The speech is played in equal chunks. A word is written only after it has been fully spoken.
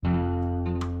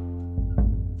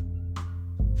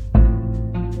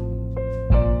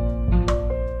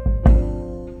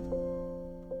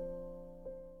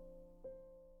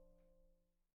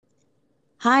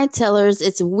Hi, tellers.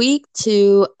 It's week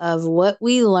 2 of what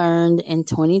we learned in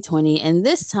 2020. And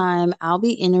this time I'll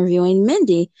be interviewing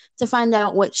Mindy to find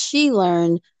out what she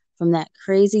learned from that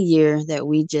crazy year that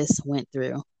we just went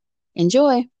through.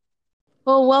 Enjoy.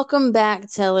 Well, welcome back,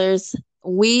 tellers.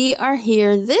 We are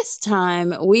here this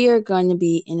time. We are going to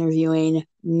be interviewing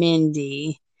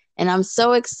Mindy. And I'm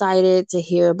so excited to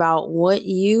hear about what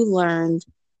you learned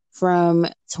from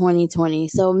 2020.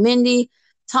 So, Mindy,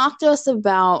 talk to us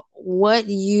about what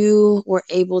you were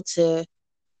able to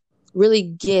really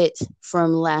get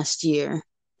from last year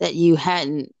that you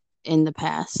hadn't in the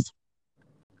past.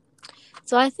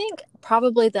 So I think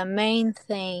probably the main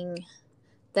thing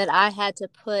that I had to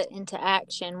put into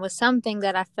action was something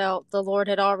that I felt the Lord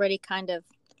had already kind of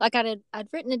like I'd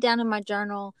written it down in my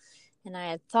journal and I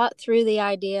had thought through the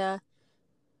idea,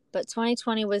 but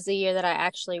 2020 was the year that I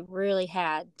actually really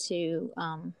had to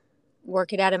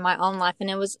work it out in my own life, and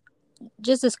it was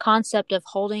just this concept of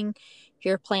holding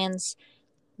your plans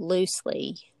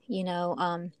loosely,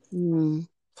 Mm,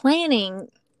 planning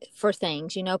for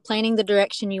things, planning the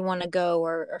direction you want to go,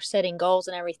 or setting goals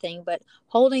and everything, but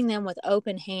holding them with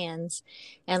open hands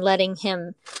and letting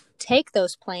Him take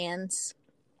those plans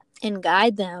and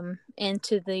guide them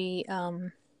into the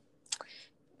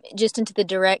just into the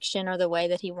direction or the way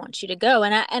that He wants you to go.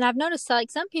 And I've noticed, like,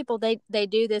 some people, they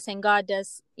do this, and God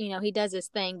does, He does His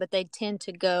thing, but they tend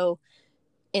to go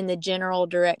in the general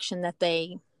direction that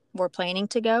they were planning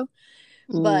to go.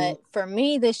 mm, But for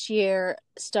me, this year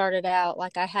started out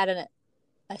like I had a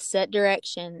set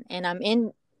direction, and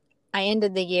I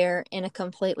ended the year in a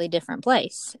completely different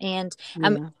place. And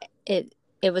I'm yeah.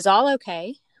 it was all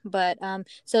okay. But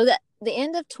so that the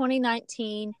end of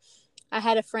 2019, I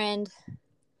had a friend.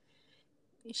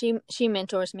 She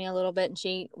mentors me a little bit, and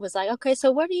she was like, "Okay,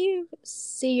 so where do you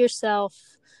see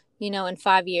yourself, in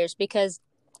 5 years?" Because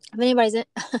if anybody's if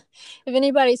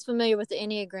anybody's familiar with the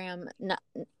Enneagram,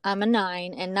 I'm a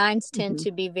 9, and nines tend Mhm.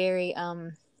 to be very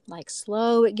like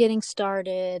slow at getting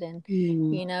started, and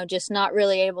Mm, just not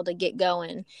really able to get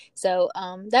going. So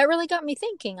that really got me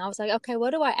thinking. I was like, okay,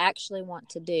 what do I actually want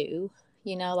to do?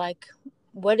 Like,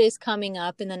 what is coming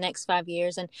up in the next 5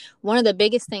 years? And one of the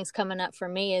biggest things coming up for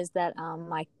me is that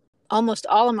my almost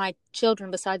all of my children,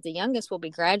 besides the youngest, will be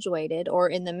graduated or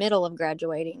in the middle of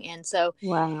graduating, and so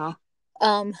wow.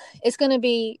 um, it's going to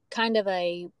be kind of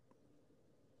a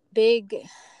big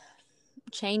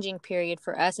changing period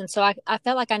for us. And so I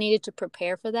felt like I needed to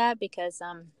prepare for that because,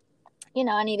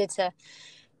 I needed to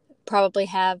probably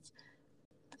have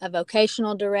a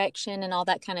vocational direction and all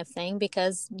that kind of thing,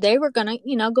 because they were going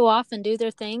to, go off and do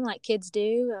their thing like kids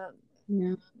do.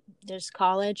 Yeah. There's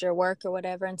college or work or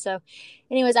whatever. And so,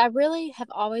 anyways, I really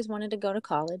have always wanted to go to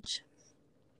college.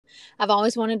 I've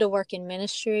always wanted to work in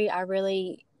ministry. I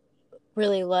really,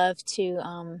 really love to,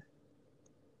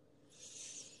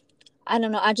 I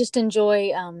don't know. I just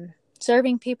enjoy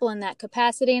serving people in that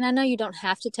capacity. And I know you don't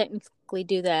have to technically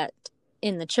do that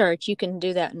in the church. You can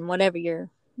do that in whatever your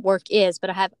work is. But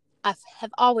I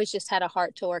have always just had a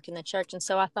heart to work in the church. And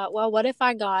so I thought, well, what if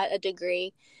I got a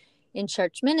degree in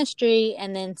church ministry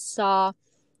and then saw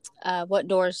what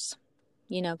doors,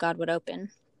 God would open.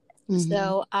 Hmm.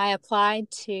 So I applied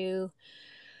to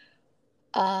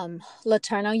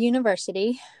Laterno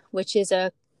University, which is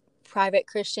a private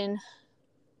Christian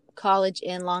college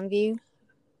in Longview.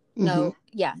 Hmm. No,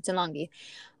 yeah, it's in Longview.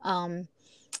 Um,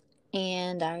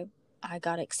 and I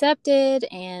got accepted,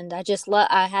 and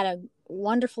I had a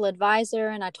wonderful advisor,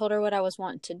 and I told her what I was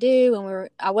wanting to do, and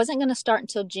I wasn't going to start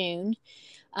until June.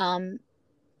 Um,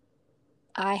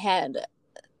 I had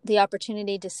the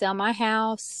opportunity to sell my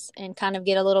house and kind of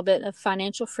get a little bit of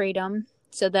financial freedom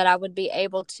so that I would be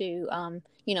able to,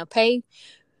 pay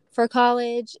for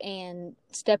college and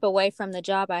step away from the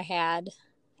job I had.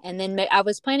 And then I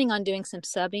was planning on doing some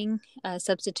subbing,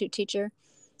 substitute teacher,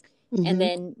 and Hmm.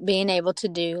 then being able to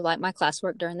do like my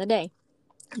classwork during the day.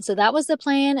 And so that was the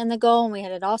plan and the goal, and we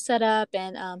had it all set up.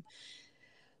 And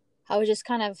I was just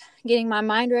kind of getting my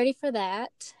mind ready for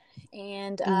that.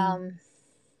 And Yeah.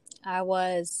 I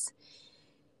was,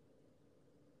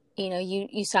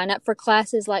 you sign up for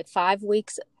classes like 5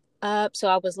 weeks up. So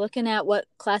I was looking at what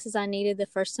classes I needed the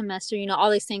first semester,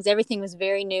 all these things. Everything was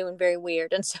very new and very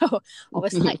weird. And so I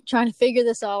was like trying to figure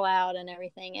this all out and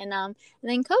everything. And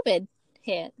then COVID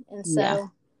hit. And Yeah.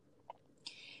 so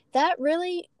that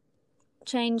really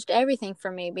changed everything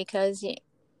for me, because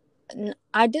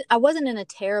I wasn't in a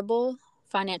terrible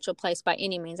financial place by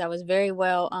any means. I was very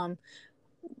well.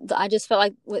 I just felt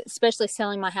like, especially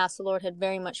selling my house, the Lord had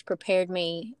very much prepared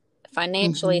me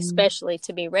financially, Hmm. especially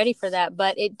to be ready for that.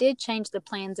 But it did change the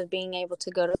plans of being able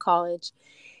to go to college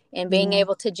and being Yeah.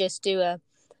 able to just do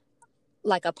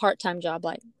like a part-time job,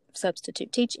 like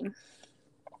substitute teaching.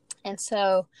 And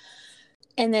so,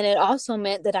 and then it also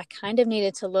meant that I kind of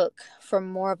needed to look for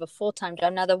more of a full-time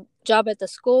job. Now, the job at the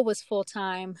school was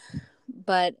full-time,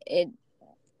 but it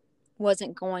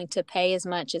wasn't going to pay as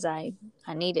much as I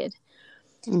needed.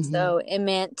 Mm-hmm. So it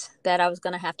meant that I was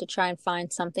going to have to try and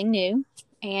find something new.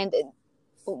 And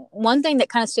one thing that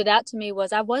kind of stood out to me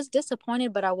was I was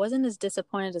disappointed, but I wasn't as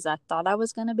disappointed as I thought I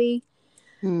was going to be.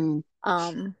 Mm.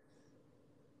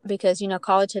 Because,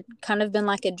 college had kind of been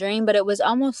like a dream, but it was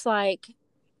almost like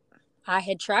I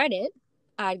had tried it.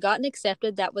 I'd gotten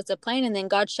accepted. That was the plan. And then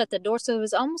God shut the door. So it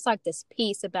was almost like this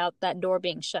peace about that door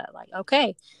being shut. Like,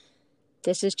 okay,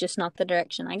 this is just not the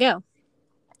direction I go.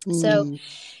 So Mm.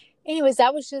 anyways,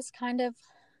 that was just kind of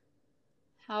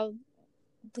how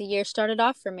the year started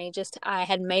off for me. Just, I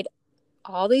had made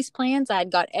all these plans. I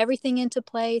had got everything into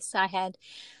place. I had,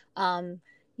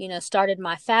 started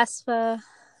my FAFSA,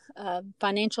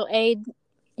 financial aid,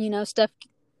 stuff.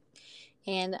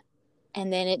 And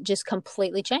then it just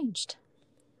completely changed.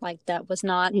 Like, that was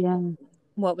not Yeah.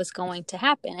 what was going to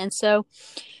happen. And so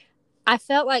I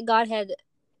felt like God had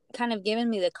kind of given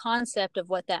me the concept of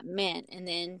what that meant. And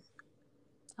then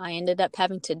I ended up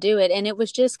having to do it. And it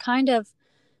was just kind of,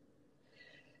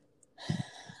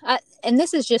 and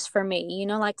this is just for me,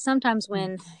 like sometimes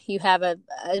when you have a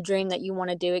dream that you want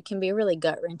to do, it can be really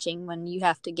gut wrenching when you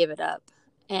have to give it up.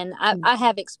 And I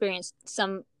have experienced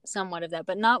somewhat of that,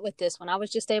 but not with this one. I was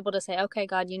just able to say, okay,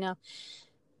 God,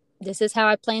 this is how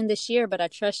I planned this year, but I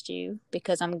trust you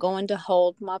because I'm going to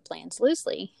hold my plans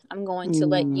loosely. I'm going to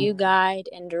let Mm. you guide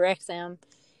and direct them.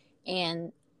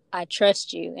 And I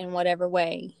trust you in whatever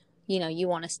way, you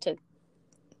want us to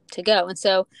go. And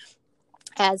so,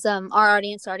 as our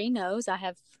audience already knows,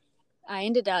 I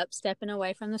ended up stepping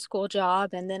away from the school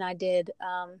job, and then I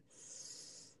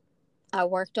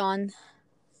worked on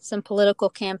some political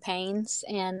campaigns,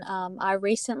 and I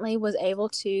recently was able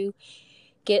to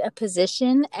get a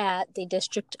position at the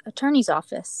district attorney's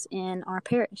office in our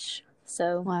parish.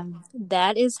 So Wow.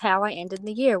 that is how I ended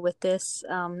the year with this.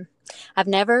 I've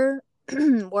never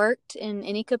worked in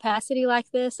any capacity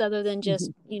like this other than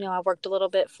just, Mhm. I worked a little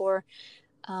bit for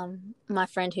my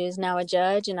friend who's now a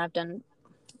judge, and I've done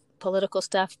political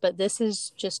stuff, but this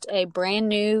is just a brand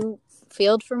new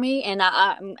field for me, and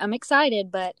I'm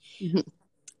excited, but Mhm.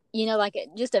 like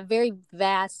just a very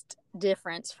vast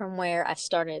difference from where I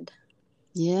started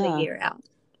the Yeah. year out.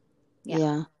 Yeah.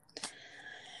 Yeah.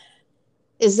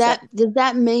 So, Does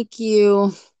that make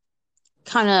you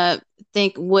kind of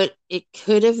think what it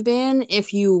could have been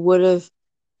if you would have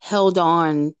held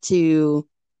on to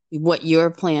what your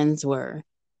plans were,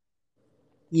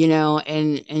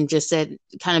 and just said,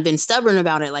 kind of been stubborn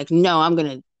about it, like, no, I'm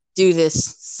gonna do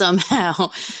this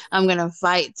somehow. I'm gonna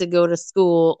fight to go to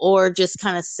school, or just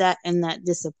kind of sat in that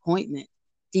disappointment.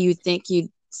 Do you think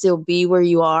you'd still be where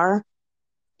you are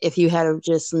if you had have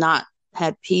just not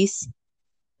had peace?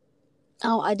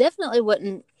 I definitely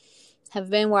wouldn't have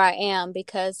been where I am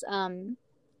because,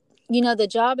 the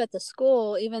job at the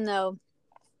school, even though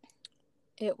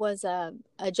it was a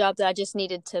job that I just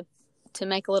needed to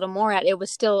make a little more at, it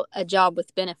was still a job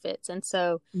with benefits. And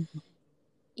so, Mhm.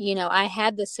 I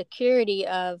had the security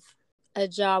of a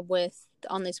job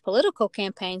on these political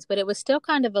campaigns, but it was still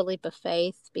kind of a leap of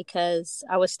faith because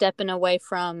I was stepping away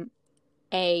from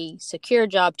a secure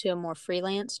job to a more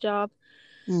freelance job.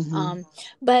 Mhm. Um,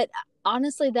 but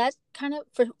honestly, that kind of,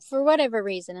 for whatever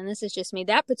reason, and this is just me,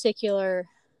 that particular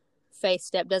faith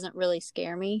step doesn't really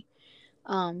scare me.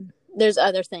 There's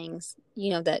other things,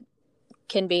 that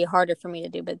can be harder for me to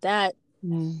do, but that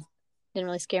Mhm. didn't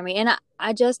really scare me. And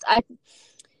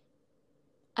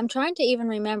I'm trying to even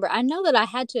remember. I know that I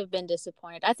had to have been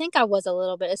disappointed. I think I was a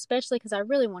little bit, especially because I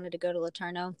really wanted to go to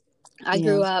LeTourneau. I Yeah.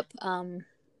 grew up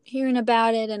hearing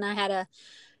about it, and I had a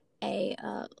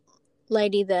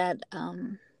lady that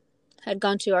had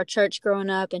gone to our church growing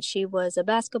up, and she was a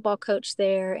basketball coach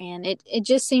there, and it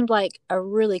just seemed like a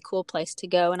really cool place to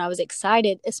go. And I was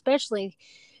excited, especially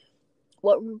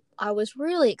what I was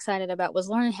really excited about was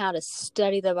learning how to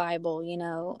study the Bible,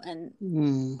 and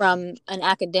Mhm. from an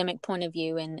academic point of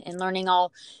view, and learning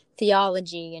all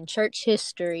theology and church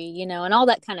history, and all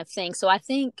that kind of thing. So I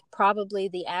think probably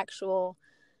the actual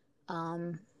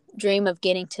dream of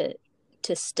getting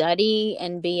to study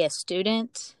and be a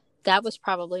student, that was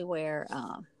probably where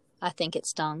I think it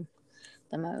stung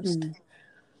the most. Mhm.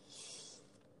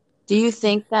 Do you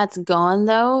think that's gone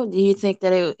though? Do you think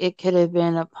that it could have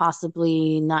been a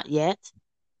possibly not yet?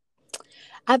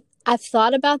 I've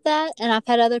thought about that, and I've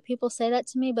had other people say that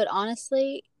to me, but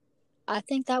honestly, I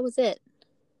think that was it.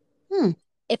 Hmm.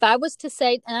 if I was to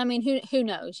say, and I mean, who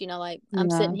knows, you know, like I'm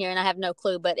Yeah. sitting here and I have no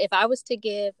clue, but if I was to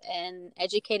give an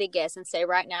educated guess and say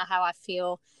right now how I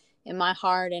feel in my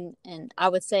heart, and I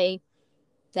would say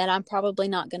that I'm probably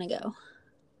not going to go.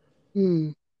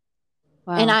 Hmm.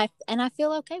 And Wow. I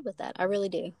feel okay with that. I really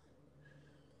do.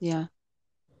 Yeah.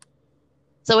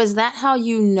 So is that how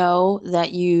you know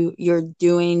that you're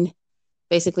doing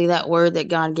basically that word that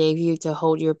God gave you to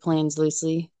hold your plans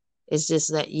loosely? It's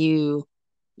just that you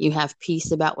have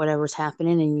peace about whatever's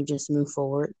happening and you just move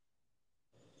forward.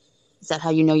 Is that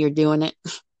how you know you're doing it?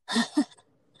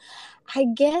 I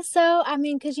guess so. I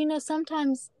mean, because, you know,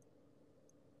 sometimes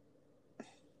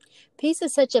peace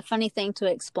is such a funny thing to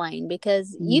explain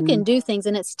because you Mm-hmm. can do things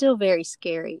and it's still very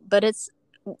scary. But it's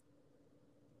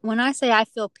when I say I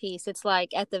feel peace, it's like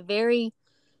at the very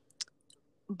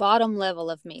bottom level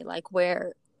of me, like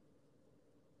where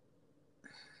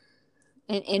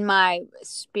in my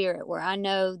spirit, where I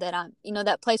know that I'm, you know,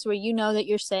 that place where you know that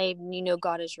you're saved and you know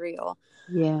God is real.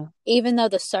 Yeah. Even though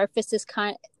the surface is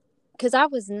kind because I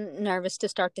was nervous to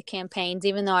start the campaigns,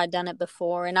 even though I'd done it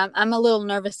before. And I'm a little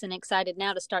nervous and excited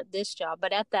now to start this job.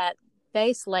 But at that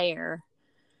base layer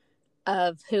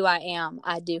of who I am,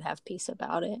 I do have peace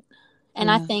about it.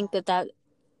 And I Yeah. think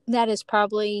that is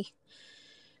probably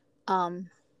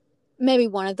um, maybe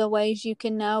one of the ways you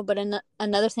can know. But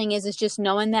another thing is just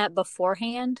knowing that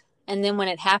beforehand. And then when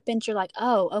it happens, you're like,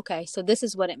 oh, okay, so this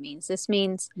is what it means. This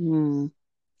means Mm.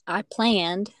 I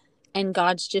planned and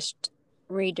God's just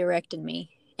redirected me.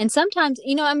 And sometimes,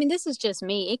 you know, I mean, this is just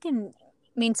me. It can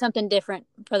mean something different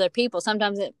for other people.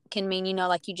 Sometimes it can mean, you know,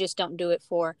 like you just don't do it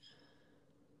for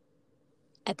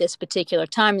at this particular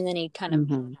time. And then he kind of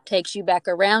Mm-hmm. takes you back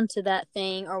around to that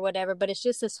thing or whatever. But it's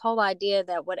just this whole idea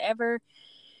that whatever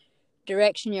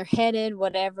direction you're headed,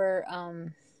 whatever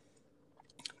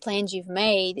plans you've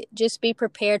made, just be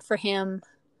prepared for him,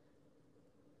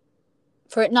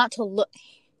 for it not to look.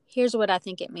 Here's what I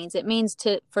think it means. It means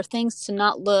for things to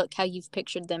not look how you've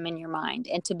pictured them in your mind,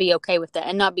 and to be okay with that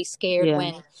and not be scared Yeah.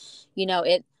 when, you know,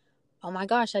 it, oh my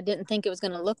gosh, I didn't think it was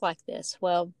going to look like this.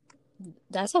 Well,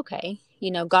 that's okay.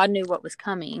 You know, God knew what was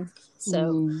coming.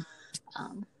 So, Mm.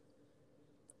 um,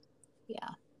 yeah.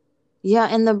 Yeah,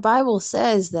 and the Bible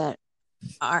says that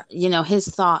his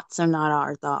thoughts are not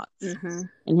our thoughts Mm-hmm.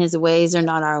 and his ways are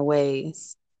not our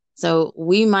ways. So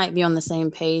we might be on the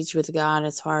same page with God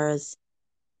as far as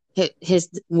his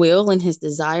will and his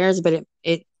desires, but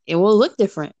it will look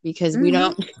different because we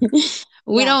Mm-hmm.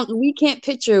 don't Yeah. we can't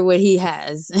picture what he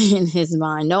has in his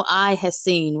mind. No eye has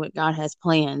seen what God has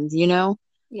planned,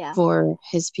 Yeah. for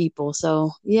his people.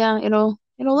 So yeah, it'll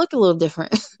look a little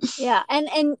different. Yeah.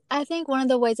 And I think one of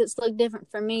the ways it's looked different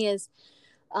for me is,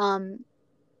 um,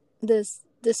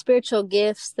 the spiritual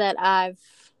gifts that I've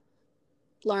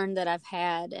learned that I've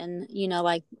had, and, you know,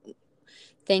 like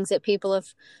things that people have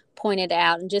pointed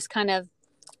out, and just kind of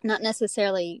not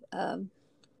necessarily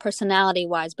personality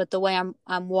wise, but the way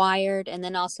I'm wired, and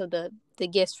then also the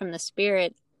gifts from the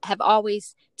spirit have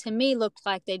always to me looked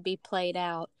like they'd be played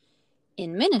out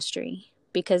in ministry,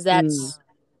 because Mm. that's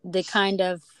the kind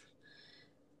of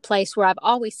place where I've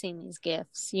always seen these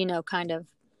gifts, you know, kind of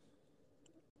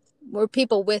where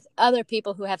people with other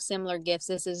people who have similar gifts,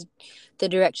 this is the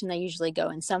direction they usually go,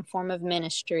 in some form of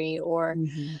ministry or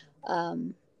Hmm.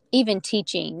 um, even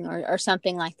teaching or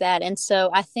something like that. And so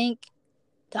I think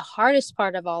the hardest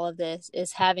part of all of this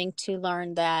is having to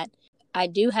learn that I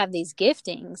do have these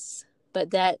giftings,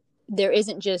 but that there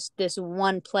isn't just this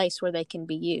one place where they can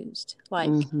be used. Like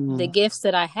the Hmm. gifts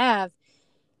that I have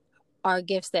are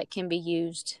gifts that can be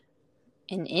used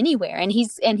in anywhere. And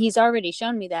he's already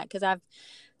shown me that, because I've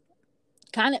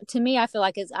kind of, to me, I feel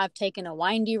like I've taken a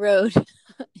windy road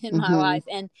in my Hmm. life.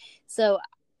 And so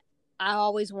I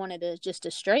always wanted just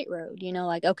a straight road, you know,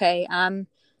 like, okay, I'm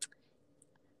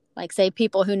like, say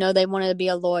people who know they wanted to be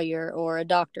a lawyer or a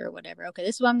doctor or whatever. Okay,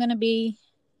 this is what I'm going to be.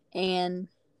 And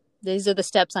these are the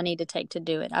steps I need to take to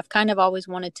do it. I've kind of always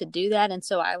wanted to do that. And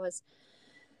so I was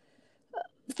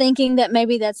thinking that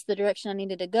maybe that's the direction I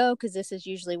needed to go, because this is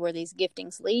usually where these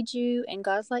giftings lead you. And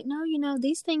God's like, no, you know,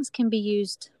 these things can be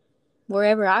used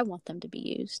wherever I want them to be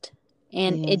used.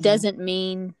 And it Yeah. doesn't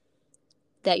mean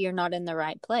that you're not in the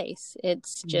right place.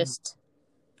 It's Yeah. just,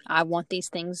 I want these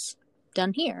things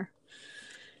done here.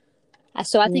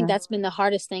 So I think Yeah. that's been the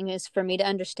hardest thing, is for me to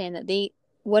understand that the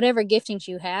whatever giftings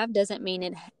you have doesn't mean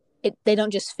it they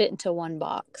don't just fit into one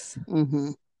box.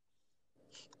 Hmm.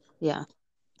 Yeah.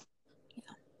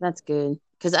 That's good.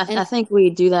 Because I And think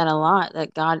we do that a lot,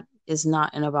 that God is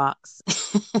not in a box.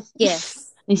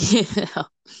 yes. Yeah.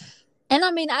 And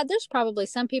I mean, there's probably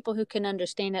some people who can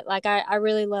understand it. Like I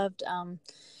really loved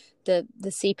the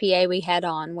CPA we had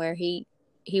on, where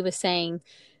he was saying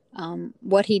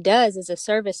what he does is a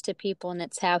service to people, and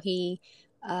it's how he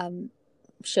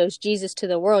shows Jesus to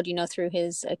the world, through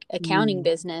his accounting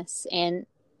business.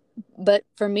 But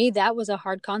for me, that was a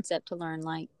hard concept to learn.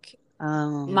 Like,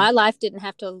 my life didn't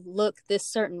have to look this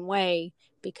certain way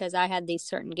because I had these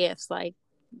certain gifts. Like,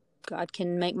 God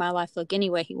can make my life look any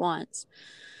way he wants.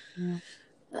 Yeah.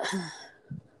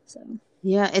 So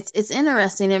Yeah, it's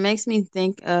interesting. It makes me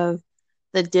think of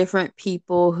the different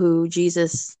people who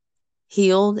Jesus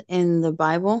healed in the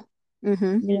Bible.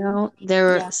 There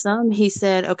were some he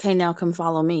said, okay, now come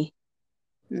follow me.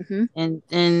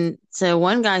 And so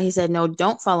one guy, he said, no,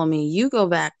 don't follow me. You go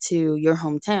back to your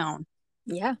hometown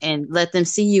and let them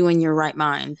see you in your right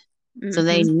mind. So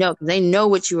they know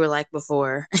what you were like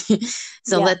before.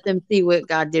 So let them see what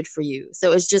God did for you.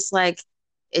 So it's just like,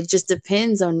 it just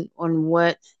depends on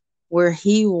where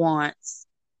he wants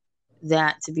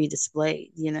that to be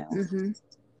displayed, And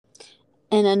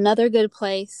another good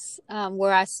place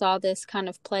where I saw this kind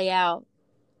of play out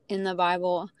in the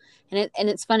Bible, and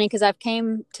it's funny because I've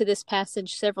came to this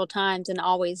passage several times and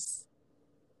always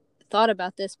thought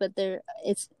about this, but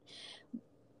it's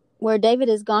where David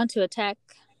has gone to attack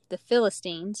the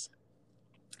Philistines.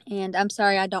 And I'm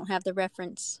sorry, I don't have the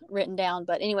reference written down,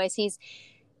 but anyways, he's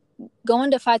going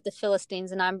to fight the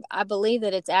Philistines, and I believe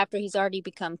that it's after he's already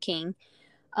become king.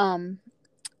 And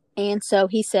so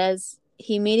he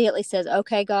immediately says,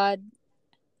 okay, God,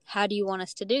 how do you want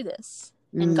us to do this?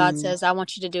 And God says, I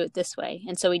want you to do it this way.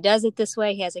 And so he does it this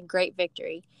way. He has a great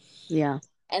victory. Yeah.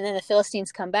 And then the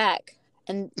Philistines come back,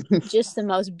 and just the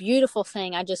most beautiful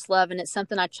thing I just love. And it's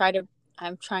something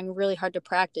I'm trying really hard to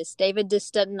practice. David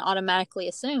just doesn't automatically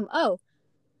assume, oh,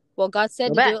 well, God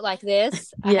said to do it like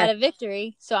this. I had a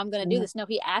victory, so I'm going to do this. No,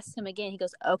 he asks him again. He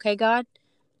goes, okay, God,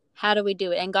 how do we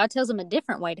do it? And God tells him a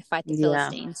different way to fight the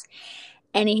Philistines.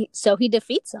 And he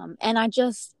defeats them. And I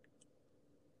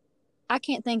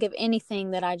can't think of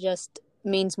anything that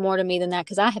means more to me than that,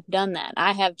 because I have done that.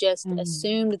 I have just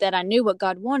assumed that I knew what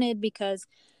God wanted because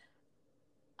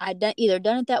I'd either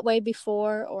done it that way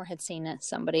before or had seen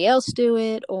somebody else do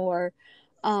it, or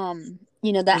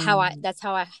that's how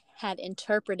I had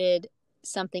interpreted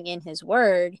something in his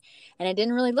word, and it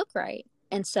didn't really look right.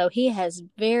 And so he has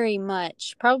very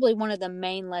much, probably one of the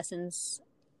main lessons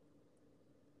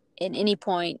in any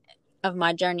point of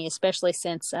my journey, especially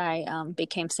since I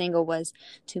became single, was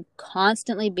to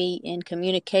constantly be in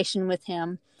communication with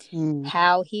him,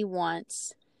 how he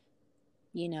wants,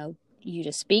 you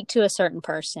to speak to a certain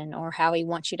person, or how he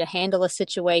wants you to handle a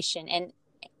situation. And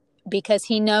because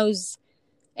he knows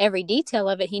every detail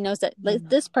of it, he knows that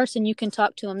this person, you can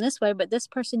talk to him this way, but this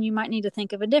person, you might need to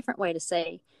think of a different way to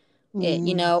say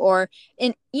it, or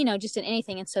just in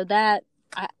anything. And so that,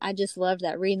 I just loved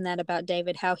that, reading that about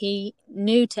David, how he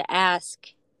knew to ask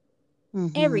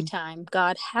every time,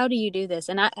 God, how do you do this?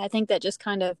 And I think that just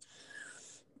kind of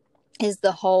is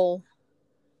the whole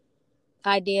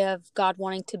idea of God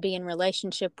wanting to be in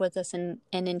relationship with us and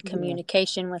in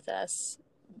communication with us,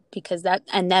 because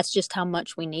that's just how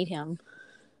much we need him.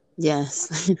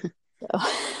 Yes.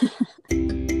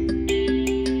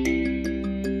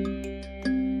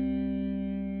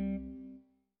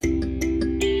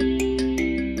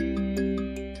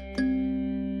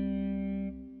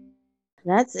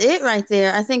 That's it right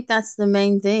there. I think that's the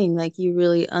main thing. Like, you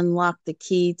really unlock the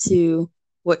key to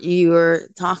what you were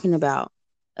talking about,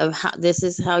 of how this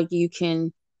is how you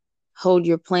can hold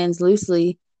your plans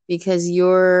loosely, because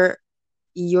you're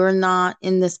not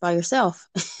in this by yourself.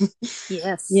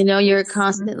 Yes. You're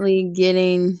constantly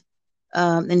getting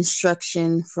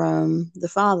instruction from the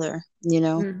Father,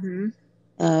 and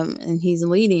he's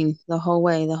leading the whole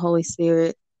way. The Holy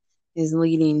Spirit is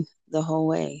leading the whole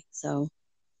way. So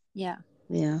yeah.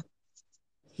 How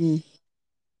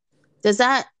does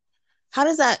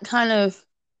that kind of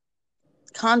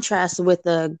contrast with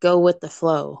the go with the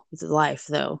flow with life,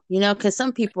 though? Because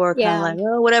some people are kind of like,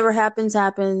 oh, whatever happens,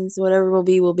 whatever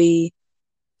will be.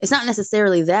 It's not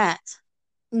necessarily that.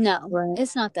 No, right?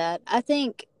 It's not that. I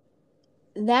think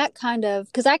that kind of,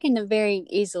 because I can very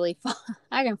easily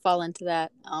fall into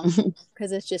that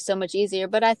because it's just so much easier.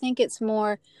 But I think it's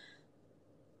more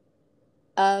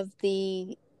of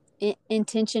the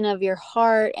intention of your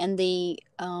heart and the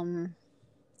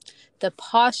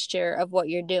posture of what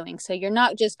you're doing. So you're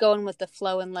not just going with the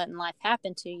flow and letting life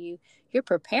happen to you. You're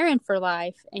preparing for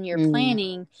life and you're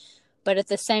planning, but at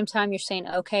the same time you're saying,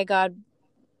 okay, God,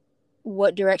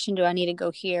 what direction do I need to go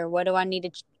here? What do I need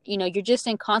to, you're just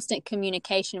in constant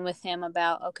communication with him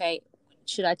about, okay,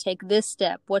 should I take this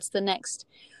step? What's the next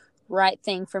right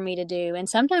thing for me to do? And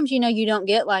sometimes, you don't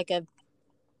get like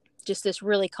just this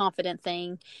really confident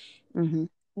thing.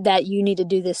 that you need to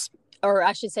do this, or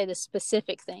I should say this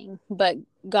specific thing, but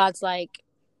God's like,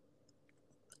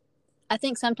 I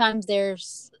think sometimes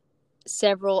there's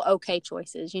several okay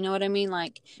choices, you know what I mean?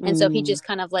 Like, and so he Mm, just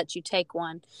kind of lets you take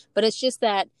one. But it's just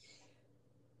that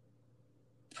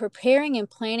preparing and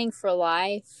planning for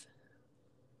life,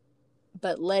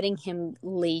 but letting him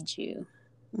lead you,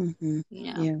 mm-hmm.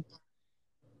 you know, Yeah. and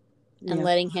Yeah.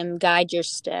 letting him guide your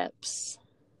steps.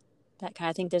 That kind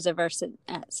of, I think there's a verse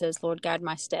that says, Lord, guide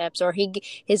my steps, or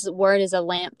his word is a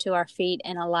lamp to our feet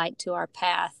and a light to our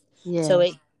path. So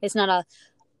Yes. it's not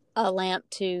a lamp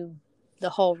to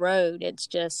the whole road. It's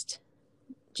just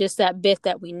that bit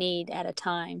that we need at a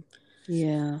time.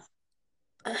 Yeah.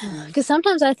 Yeah. Because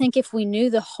sometimes I think if we knew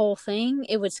the whole thing,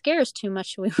 it would scare us too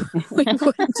much. We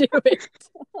wouldn't do it.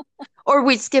 Or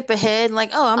we'd skip ahead,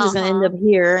 like, oh, I'm just gonna end Uh-huh. up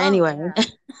here Oh anyway. yeah.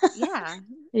 Yeah.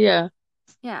 Yeah.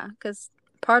 Yeah. Because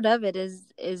part of it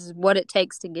is what it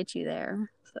takes to get you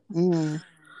there. So. Mm.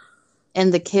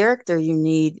 And the character you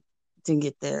need to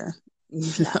get there,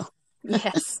 you Yeah. know.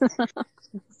 Yes.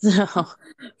 So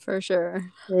For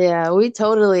sure. yeah, we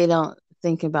totally don't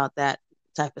think about that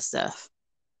type of stuff.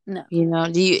 No. You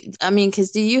know, I mean,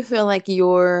 because do you feel like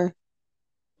you're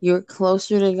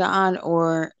closer to God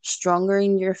or stronger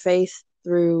in your faith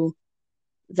through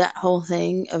that whole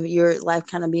thing of your life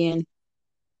kind of being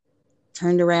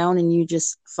turned around and you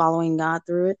just following God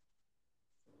through it?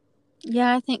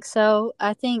 Yeah, I think so.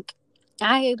 I think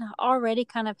I had already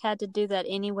kind of had to do that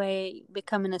anyway,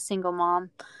 becoming a single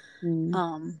mom. Mm.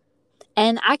 Um,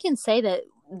 and I can say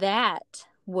that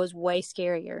was way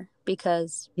scarier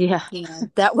because, Yeah.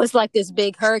 that was like this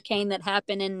big hurricane that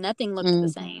happened and nothing looked the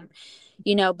Mm. same,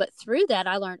 but through that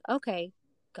I learned, okay,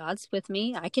 God's with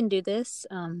me. I can do this.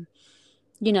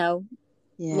 You know,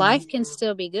 Yeah. life can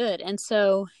still be good. And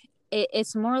so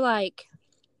it's more like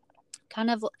kind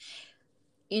of,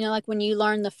 like when you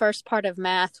learn the first part of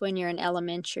math when you're in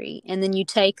elementary, and then you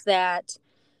take that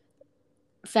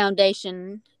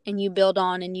foundation and you build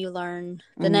on and you learn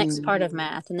the next Mm. part of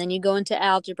math, and then you go into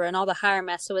algebra and all the higher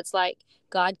math. So it's like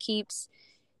God keeps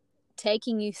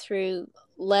taking you through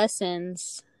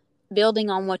lessons, building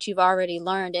on what you've already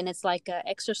learned, and it's like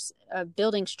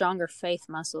building stronger faith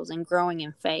muscles and growing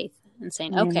in faith and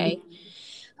saying, Yeah.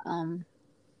 um,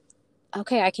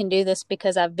 okay, I can do this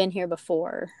because I've been here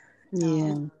before.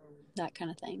 Yeah. That kind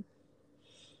of thing.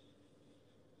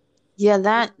 Yeah,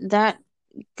 that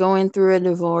going through a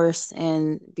divorce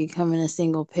and becoming a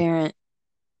single parent,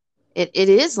 it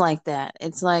is like that.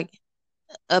 It's like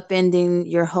upending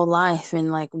your whole life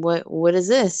and like what is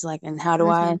this? Like, and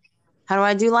Mm-hmm. how do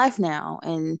I do life now?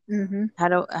 And Mm-hmm. how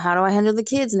do I handle the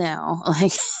kids now?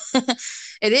 Like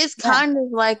it is Yeah. kind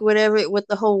of like what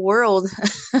the whole world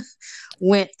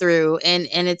went through, and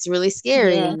it's really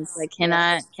scary, and it's Yes. like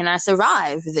Yes. can I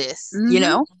survive this? You Mm-hmm.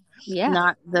 know? Yeah.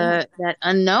 Not Yeah. that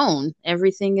unknown.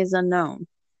 Everything is unknown.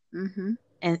 Mm-hmm.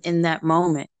 And in that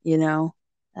moment,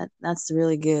 that's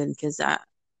really good because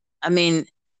I mean,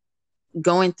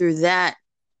 going through that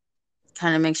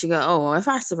kind of makes you go, oh, well, if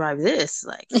I survive this,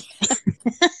 like,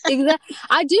 Exactly.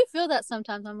 I do feel that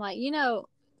sometimes. I'm like,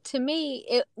 to me,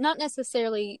 it not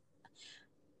necessarily.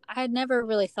 I had never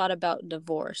really thought about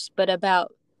divorce, but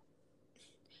about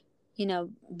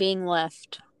being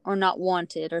left or not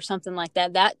wanted or something like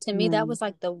that. That to me, that mm, was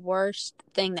like the worst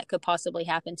thing that could possibly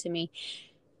happen to me.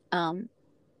 Um,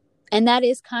 and that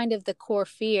is kind of the core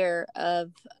fear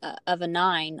of a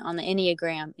 9 on the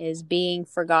Enneagram, is being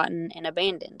forgotten and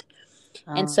abandoned.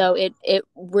 And um, so it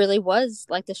really was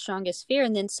like the strongest fear.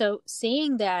 And then so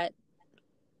seeing that,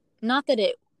 not that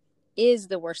it is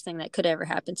the worst thing that could ever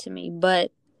happen to me,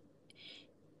 but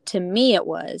to me it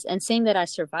was, and seeing that I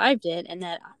survived it, and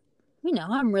that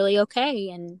I'm really okay,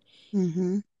 and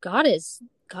mm-hmm, God is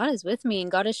with me,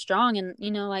 and God is strong, and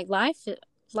like life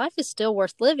is still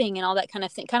worth living, and all that kind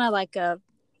of thing, kind of like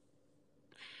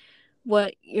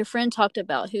what your friend talked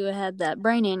about who had that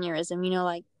brain aneurysm,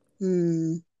 like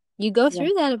mm, you go yeah,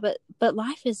 through that, but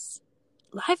life is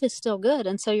still good,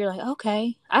 and so you're like,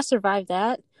 okay, I survived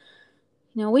that,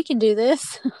 we can do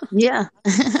this. yeah,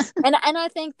 And I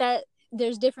think that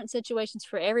there's different situations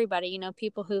for everybody.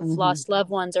 People who've mm-hmm, lost loved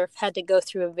ones or have had to go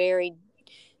through a very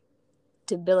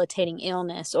debilitating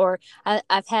illness, or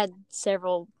I've had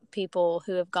several people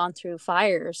who have gone through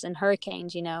fires and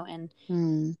hurricanes, and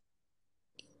mm,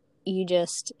 you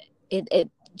just it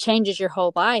changes your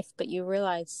whole life, but you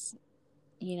realize,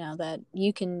 that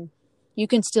you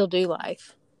can still do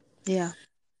life. yeah,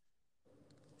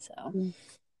 So mm,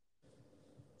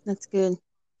 that's good.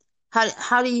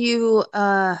 How do you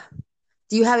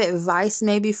have advice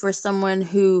maybe for someone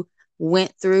who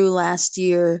went through last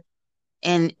year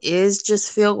and is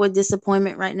just filled with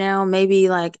disappointment right now, maybe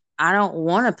like I don't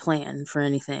want to plan for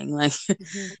anything. Like,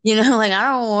 Mm-hmm. like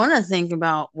I don't want to think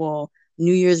about, well,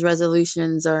 New Year's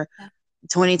resolutions or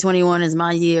 2021 is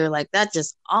my year. Like that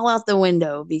just all out the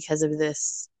window because of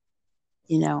this,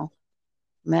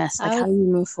 mess. Like I how would do you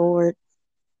move forward?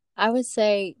 I would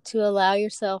say to allow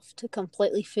yourself to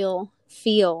completely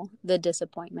feel the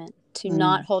disappointment, to Mm,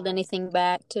 not hold anything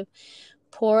back, to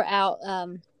pour out.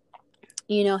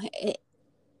 You know,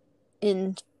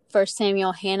 in First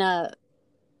Samuel, Hannah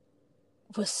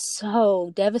was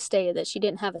so devastated that she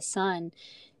didn't have a son,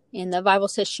 and the Bible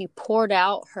says she poured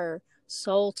out her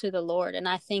soul to the Lord. And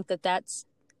I think that that's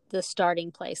the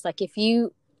starting place. Like if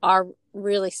you are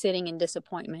really sitting in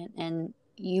disappointment and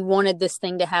you wanted this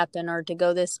thing to happen or to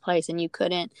go this place and you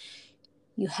couldn't,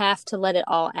 you have to let it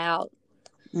all out.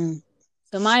 mm,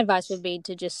 So my advice would be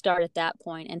to just start at that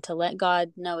point and to let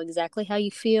God know exactly how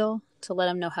you feel, to let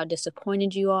him know how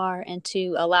disappointed you are, and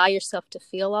to allow yourself to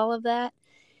feel all of that.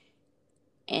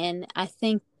 And I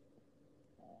think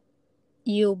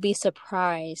you'll be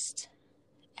surprised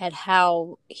at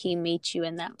how he meets you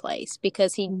in that place,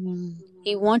 because mm,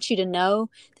 he wants you to know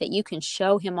that you can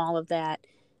show him all of that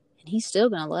and he's still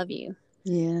going to love you.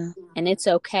 yeah. And it's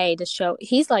okay to show.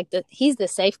 He's the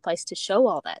safe place to show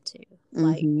all that to.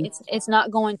 Like Mm-hmm. it's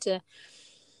not going to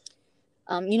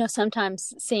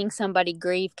sometimes seeing somebody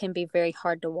grieve can be very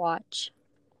hard to watch.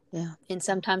 Yeah. And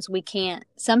sometimes we can't.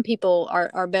 Some people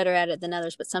are better at it than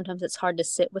others, but sometimes it's hard to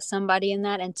sit with somebody in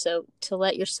that. And so to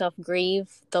let yourself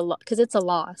grieve because it's a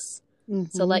loss.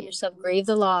 So Mm-hmm. let yourself grieve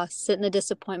the loss, sit in the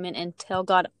disappointment, and tell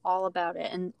God all about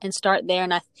it, and start there.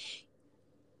 And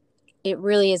it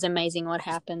really is amazing what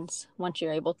happens once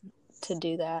you're able to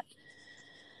do that.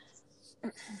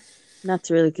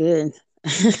 That's really good. I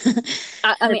mean,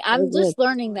 That's so I'm good. just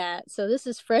learning that. So this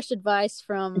is fresh advice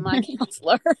from my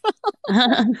counselor.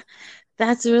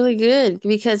 That's really good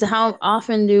because how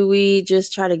often do we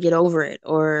just try to get over it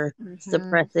or Mm-hmm.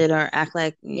 suppress it or act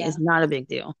like Yeah. it's not a big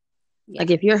deal? Yeah.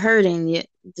 Like if you're hurting,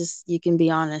 you can be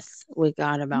honest with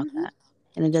God about Mm-hmm. that,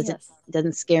 and it doesn't Yes.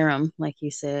 doesn't scare him, like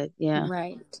you said. Yeah.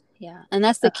 Right. Yeah. And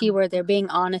that's the key word there, being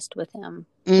honest with him.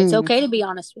 It's Mm, okay to be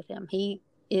honest with him.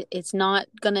 It's not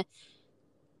going to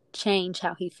change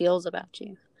how he feels about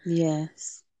you.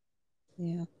 yes.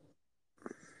 Yeah.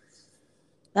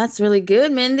 That's really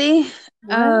good, Mindy.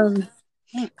 Well, Um,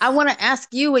 I thanks. want to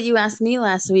ask you what you asked me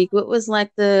last week. What was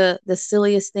like the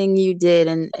silliest thing you did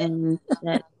in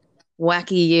that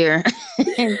wacky year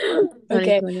in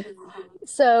Okay. 2020?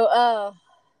 So,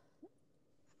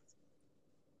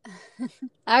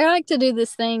 I like to do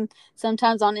this thing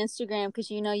sometimes on Instagram because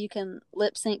you can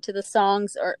lip sync to the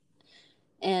songs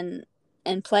and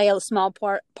and play a small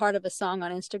part of a song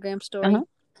on Instagram Uh-huh. story.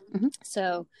 Hmm.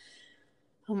 So,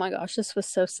 oh my gosh, this was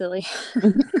so silly.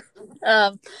 Hmm.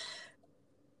 um,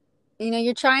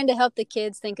 you're trying to help the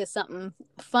kids think of something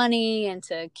funny and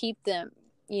to keep them,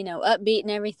 upbeat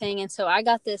and everything. And so I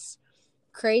got this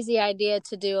crazy idea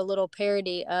to do a little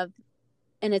parody of,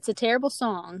 and it's a terrible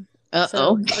song. So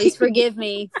Uh-oh. please forgive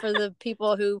me for the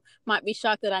people who might be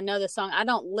shocked that I know this song. I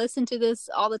don't listen to this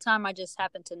all the time. I just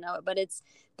happen to know it. But it's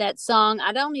that song.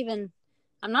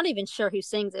 I'm not even sure who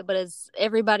sings it, but it's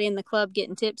Everybody in the Club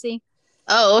Getting Tipsy.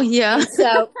 Oh, yeah. And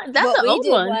so That's an old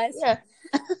one. Yeah.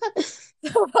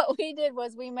 what we did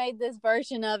was we made this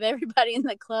version of Everybody in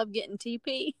the Club Getting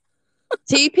TP.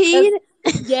 TP?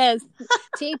 Yes,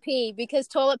 TP, because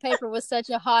toilet paper was such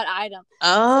a hot item.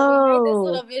 So we made this Oh.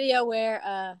 little video where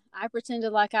I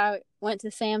pretended like I went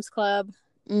to Sam's Club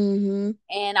Mm-hmm.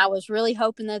 and I was really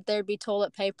hoping that there'd be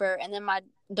toilet paper. And then my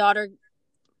daughter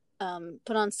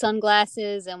put on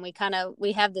sunglasses and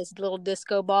we have this little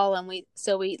disco ball and we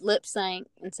lip sync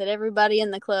and said everybody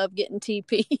in the club getting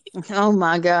TP. Oh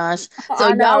my gosh. So I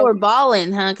y'all know. were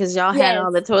balling, huh? Because y'all had Yes,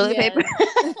 all the toilet paper.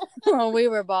 yes. Well, we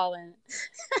were balling.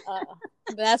 Uh,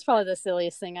 but that's probably the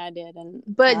silliest thing I did. And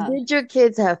But did your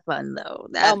kids have fun though? oh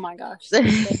That my gosh, they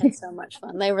had so much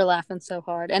fun. They were laughing so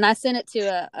hard. And I sent it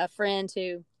to a friend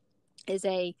who is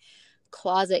a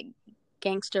closet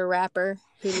gangster rapper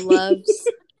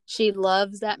she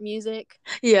loves that music.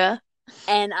 yeah.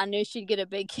 And I knew she'd get a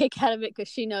big kick out of it because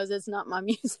she knows it's not my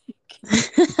music.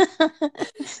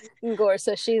 Gore,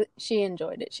 so she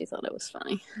enjoyed it. She thought it was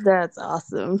funny. That's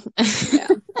awesome. Yeah.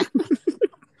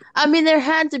 I mean, there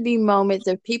had to be moments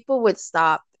if people would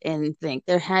stop and think.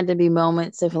 There had to be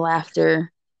moments of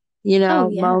laughter, Oh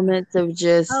yeah. moments of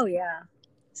just Oh yeah.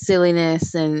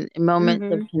 silliness and moments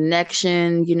of Mm-hmm.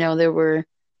 connection.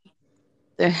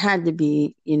 There had to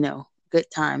be, good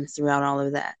times throughout all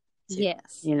of that too,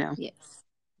 Yes. you know. Yes.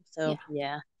 So Yeah.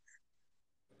 yeah.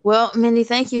 Well, Mindy,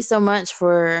 thank you so much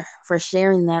for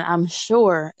sharing that. I'm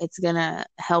sure it's gonna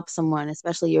help someone,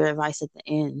 especially your advice at the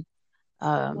end.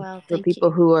 Well, For thank people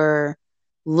you. who are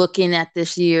looking at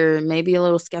this year, maybe a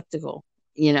little skeptical,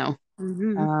 you know.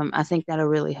 Hmm. I think that'll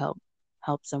really help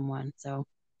someone. So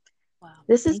Wow,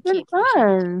 this has thank been you. Appreciate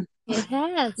it. fun. It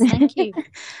has. Thank you.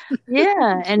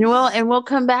 Yeah, and we'll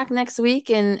come back next week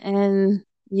and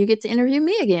you get to interview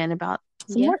me again about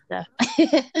some Yeah, more stuff.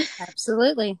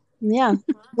 absolutely. Yeah.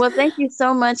 Well, thank you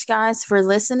so much, guys, for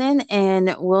listening,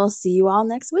 and we'll see you all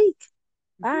next week.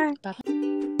 Bye. Bye.